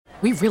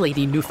We really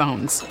need new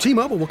phones.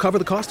 T-Mobile will cover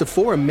the cost of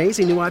 4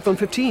 amazing new iPhone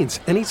 15s,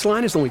 and each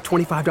line is only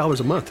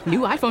 $25 a month. New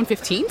iPhone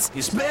 15s?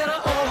 It's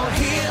better over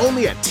here.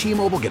 Only at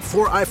T-Mobile, get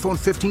 4 iPhone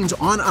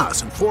 15s on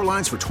us and 4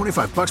 lines for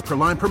 $25 per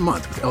line per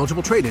month with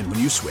eligible trade-in when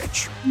you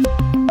switch.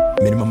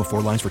 Minimum of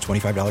 4 lines for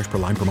 $25 per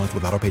line per month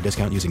with autopay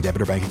discount using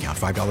debit or bank account.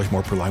 $5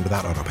 more per line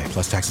without autopay,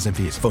 plus taxes and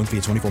fees. Phone fee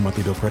at 24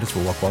 monthly bill credits for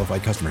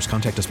well-qualified customers.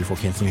 Contact us before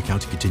canceling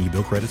account to continue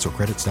bill credits or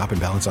credit stop and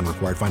balance on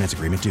required finance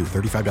agreement due.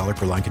 $35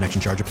 per line connection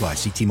charge applies.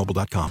 See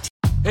T-Mobile.com.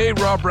 Hey,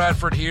 Rob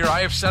Bradford here. I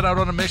have set out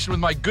on a mission with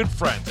my good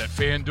friends at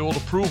FanDuel to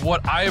prove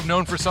what I have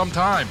known for some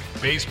time.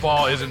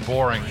 Baseball isn't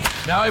boring.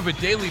 Now I have a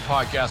daily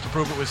podcast to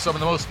prove it with some of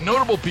the most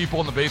notable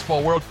people in the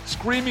baseball world,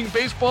 screaming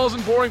baseball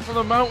isn't boring from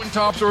the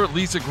mountaintops, or at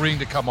least agreeing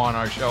to come on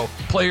our show.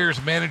 Players,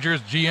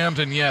 managers, GMs,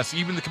 and yes,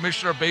 even the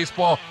commissioner of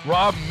baseball,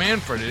 Rob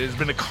Manfred. It has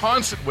been a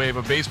constant wave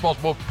of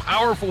baseball's most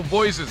powerful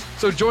voices.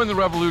 So join the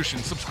revolution.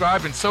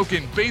 Subscribe and soak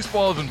in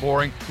Baseball Isn't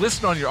Boring.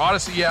 Listen on your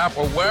Odyssey app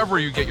or wherever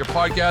you get your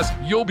podcasts.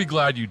 You'll be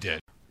glad you did.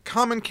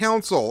 Common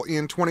Council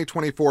in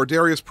 2024.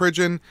 Darius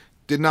Pridgeon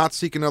did not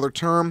seek another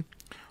term.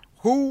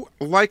 Who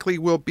likely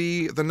will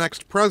be the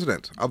next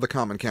president of the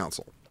Common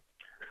Council?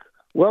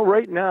 Well,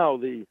 right now,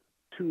 the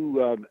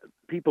two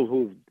people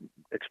who've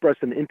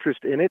expressed an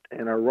interest in it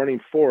and are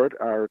running for it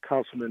are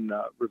Councilman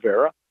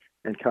Rivera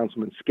and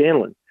Councilman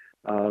Scanlon.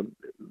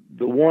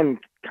 The one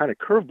kind of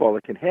curveball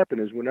that can happen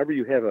is whenever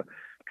you have a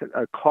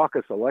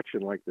caucus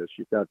election like this,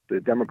 you've got the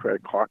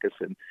Democratic caucus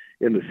in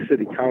the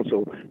city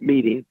council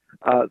meeting.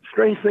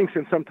 Strange things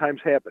can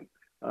sometimes happen.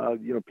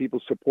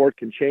 People's support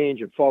can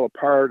change and fall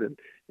apart, and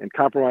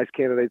compromise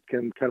candidates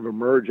can kind of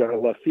emerge out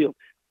of left field.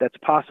 That's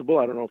possible.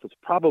 I don't know if it's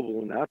probable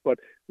or not, but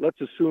let's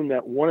assume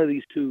that one of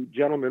these two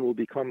gentlemen will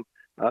become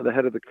the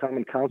head of the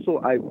Common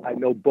Council. I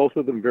know both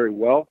of them very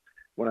well.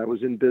 When I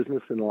was in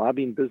business, in the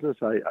lobbying business,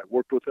 I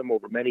worked with them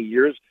over many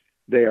years.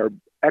 They are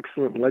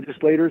excellent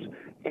legislators,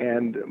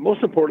 and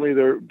most importantly,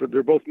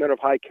 they're both men of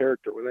high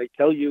character. When they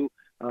tell you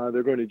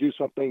they're going to do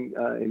something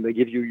and they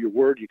give you your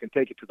word, you can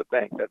take it to the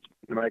bank. That's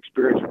my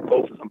experience with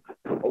both of them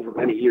over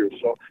many years.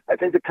 So I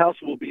think the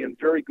council will be in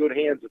very good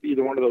hands if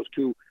either one of those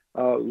two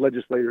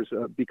legislators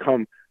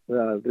become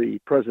the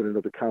president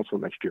of the council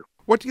next year.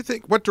 What do you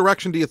think? What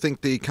direction do you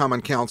think the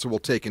Common Council will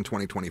take in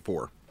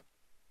 2024?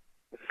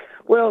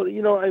 Well,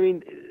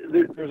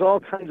 there's all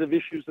kinds of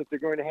issues that they're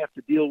going to have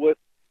to deal with.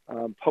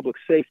 Public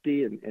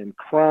safety and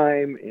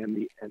crime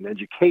and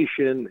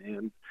education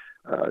and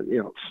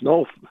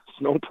snow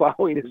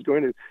plowing is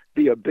going to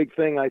be a big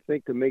thing, I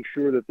think, to make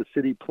sure that the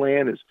city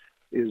plan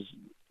is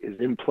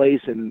in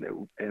place and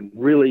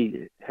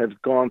really has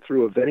gone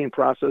through a vetting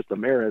process. The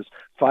mayor has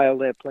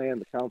filed that plan.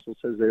 The council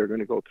says they are going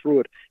to go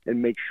through it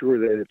and make sure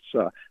that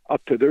it's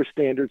up to their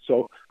standards.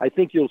 So I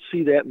think you'll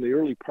see that in the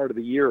early part of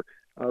the year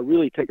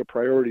really take a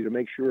priority to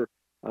make sure,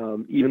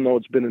 even though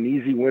it's been an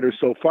easy winter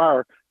so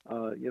far,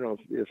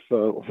 if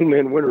Old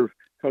Man Winter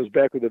comes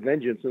back with a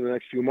vengeance in the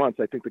next few months,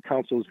 I think the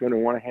council is going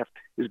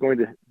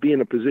to be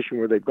in a position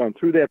where they've gone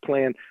through that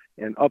plan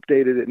and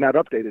not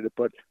updated it,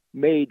 but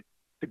made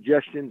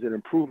suggestions and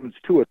improvements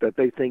to it that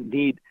they think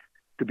need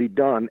to be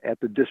done at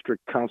the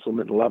district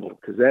councilman level,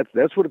 because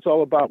that's what it's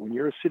all about. When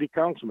you're a city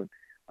councilman,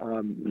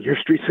 your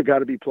streets have got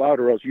to be plowed,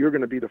 or else you're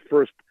going to be the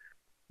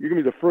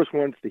first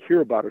ones to hear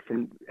about it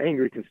from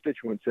angry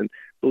constituents. And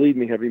believe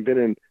me, having been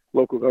in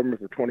local government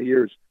for 20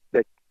 years,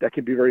 that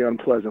can be very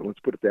unpleasant. Let's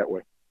put it that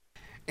way.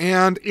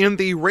 And in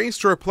the race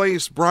to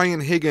replace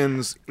Brian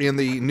Higgins in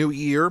the new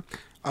year,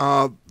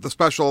 the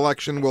special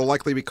election will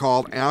likely be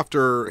called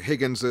after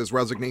Higgins'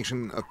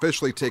 resignation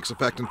officially takes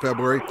effect in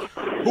February.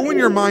 Who in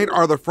your mind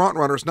are the front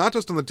runners, not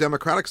just on the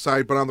Democratic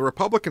side, but on the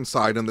Republican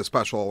side in the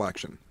special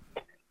election?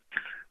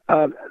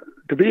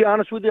 To be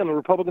honest with you, on the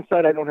Republican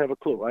side, I don't have a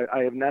clue.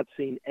 I have not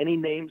seen any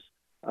names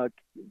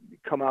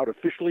come out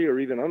officially or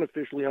even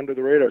unofficially under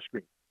the radar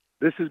screen.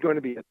 This is going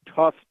to be a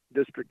tough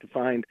district to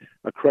find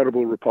a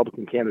credible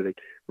Republican candidate.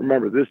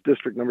 Remember, this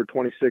district, number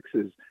 26,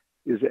 is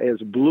as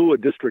blue a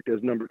district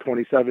as number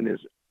 27 is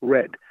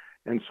red.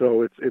 And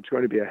so it's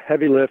going to be a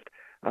heavy lift.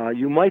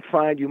 You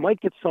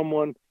might get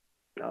someone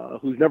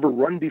who's never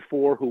run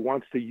before who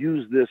wants to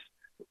use this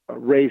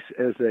race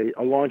as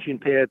a launching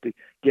pad to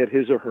get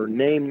his or her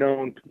name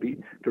known,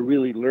 to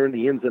really learn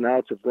the ins and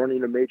outs of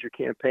running a major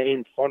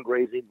campaign,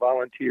 fundraising,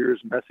 volunteers,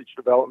 message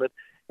development,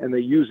 and they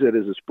use it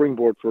as a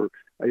springboard for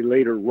a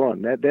later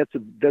run.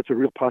 That's a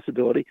real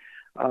possibility.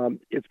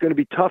 It's going to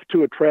be tough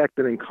to attract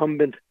an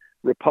incumbent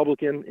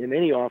Republican in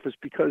any office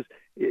because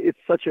it's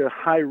such a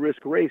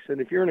high-risk race, and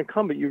if you're an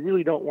incumbent, you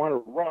really don't want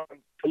to run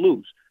to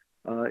lose.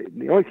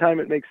 The only time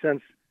it makes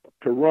sense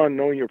to run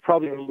knowing you're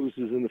probably going to lose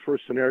is in the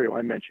first scenario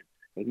I mentioned,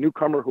 a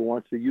newcomer who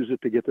wants to use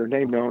it to get their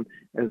name known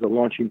as a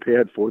launching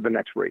pad for the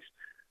next race.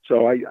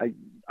 So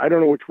I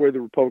don't know which way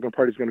the Republican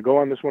Party is going to go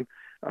on this one.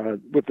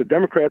 With the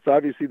Democrats,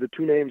 obviously the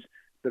two names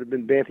that have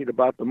been bantied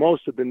about the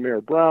most have been Mayor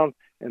Brown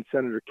and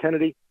Senator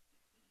Kennedy.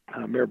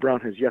 Mayor Brown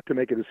has yet to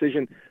make a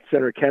decision.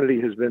 Senator Kennedy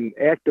has been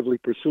actively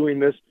pursuing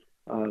this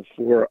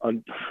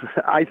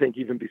I think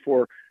even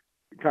before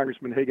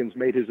Congressman Higgins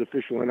made his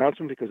official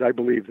announcement, because I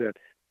believe that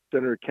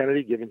Senator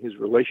Kennedy, given his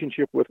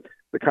relationship with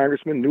the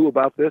congressman, knew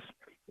about this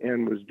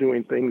and was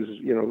doing things,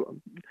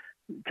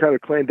 kind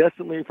of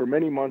clandestinely for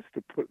many months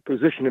to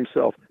position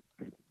himself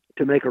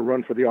to make a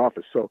run for the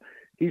office. So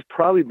he's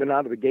probably been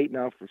out of the gate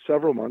now for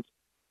several months.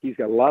 He's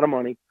got a lot of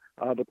money,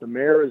 but the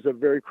mayor is a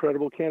very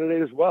credible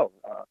candidate as well.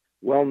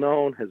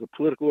 Well-known, has a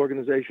political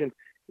organization.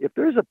 If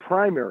there's a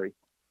primary,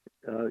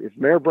 if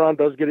Mayor Brown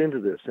does get into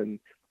this, and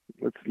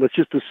let's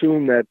just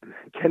assume that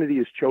Kennedy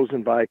is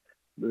chosen by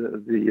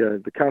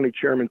the county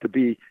chairman to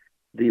be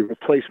the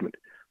replacement,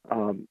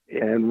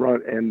 and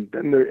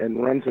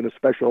runs in a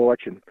special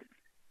election,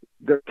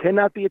 there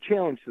cannot be a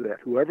challenge to that.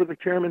 Whoever the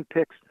chairman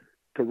picks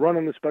to run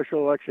in the special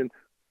election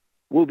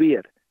will be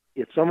it.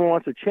 If someone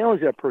wants to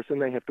challenge that person,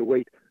 they have to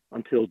wait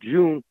until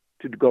June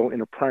to go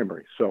in a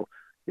primary. So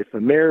if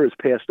the mayor is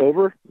passed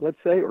over, let's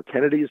say, or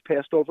Kennedy is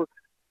passed over,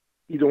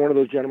 either one of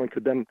those gentlemen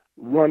could then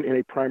run in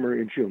a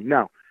primary in June.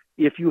 Now,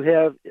 if you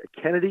have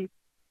a Kennedy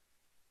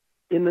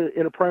in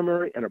a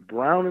primary and a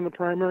Brown in the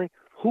primary,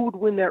 who would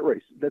win that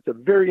race? That's a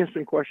very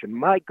interesting question.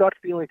 My gut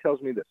feeling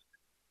tells me this.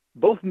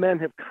 Both men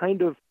have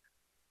kind of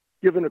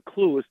given a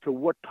clue as to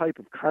what type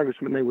of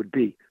congressman they would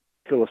be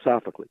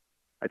philosophically.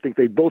 I think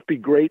they'd both be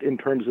great in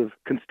terms of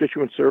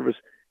constituent service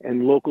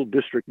and local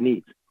district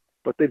needs.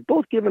 But they've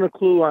both given a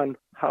clue on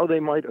how they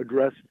might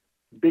address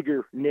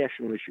bigger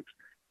national issues.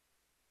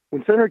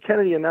 When Senator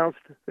Kennedy announced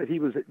that he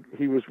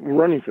was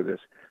running for this,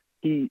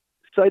 he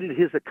cited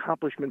his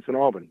accomplishments in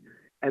Albany,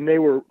 and they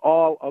were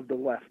all of the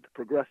left,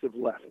 progressive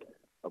left: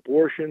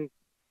 abortion,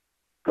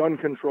 gun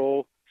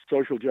control,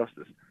 social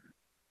justice.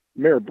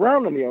 Mayor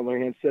Brown, on the other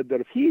hand, said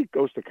that if he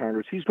goes to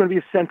Congress, he's going to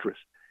be a centrist.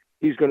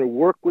 He's going to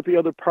work with the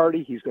other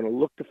party. He's going to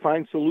look to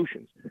find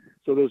solutions.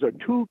 So those are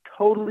two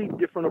totally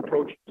different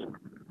approaches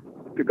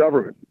to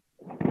government.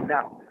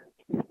 Now,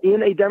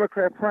 in a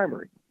Democrat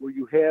primary, where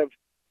you have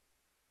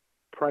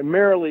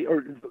primarily,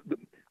 or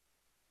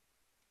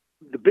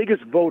the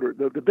biggest voter,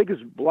 the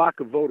biggest block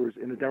of voters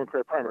in the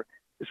Democrat primary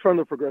is from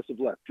the progressive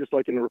left, just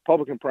like in the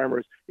Republican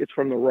primaries, it's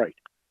from the right.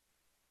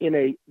 In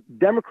a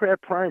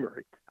Democrat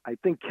primary, I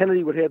think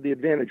Kennedy would have the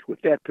advantage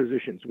with that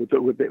positions, with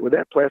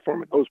that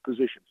platform and those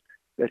positions,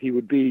 that he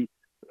would be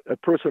a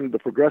person of the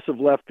progressive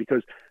left,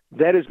 because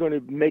that is going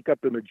to make up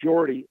the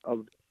majority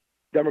of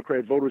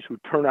Democrat voters who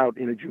turn out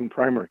in a June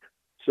primary.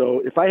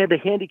 So if I had to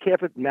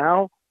handicap it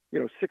now,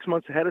 6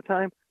 months ahead of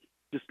time,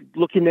 just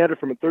looking at it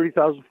from a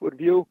 30,000-foot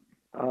view,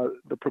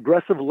 the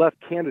progressive left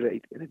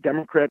candidate in a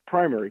Democrat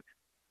primary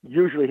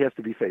usually has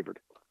to be favored.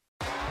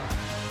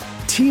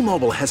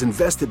 T-Mobile has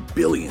invested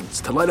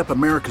billions to light up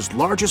America's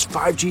largest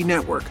 5G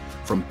network,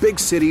 from big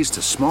cities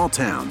to small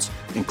towns,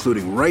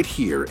 including right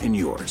here in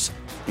yours.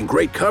 And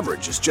great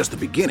coverage is just the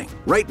beginning.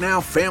 Right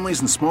now, families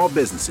and small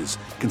businesses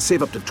can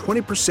save up to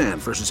 20%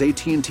 versus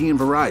AT&T and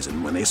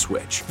Verizon when they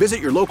switch. Visit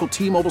your local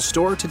T-Mobile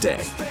store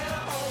today.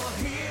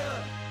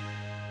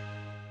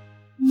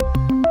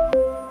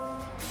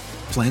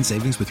 Plan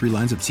savings with 3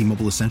 lines of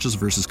T-Mobile Essentials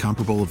versus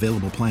comparable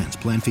available plans.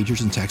 Plan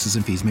features and taxes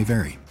and fees may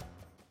vary.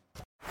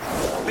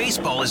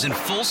 Baseball is in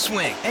full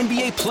swing.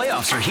 NBA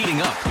playoffs are heating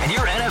up, and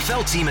your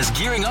NFL team is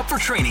gearing up for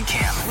training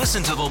camp.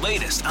 Listen to the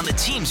latest on the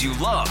teams you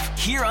love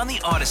here on the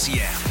Odyssey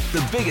app.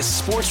 The biggest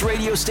sports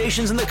radio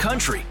stations in the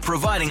country,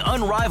 providing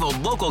unrivaled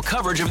local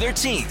coverage of their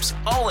teams,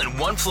 all in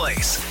one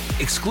place.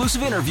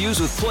 Exclusive interviews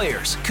with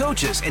players,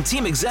 coaches, and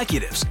team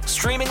executives,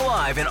 streaming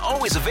live and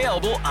always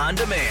available on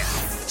demand.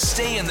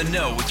 Stay in the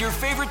know with your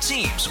favorite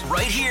teams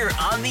right here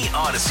on the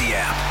Odyssey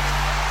app.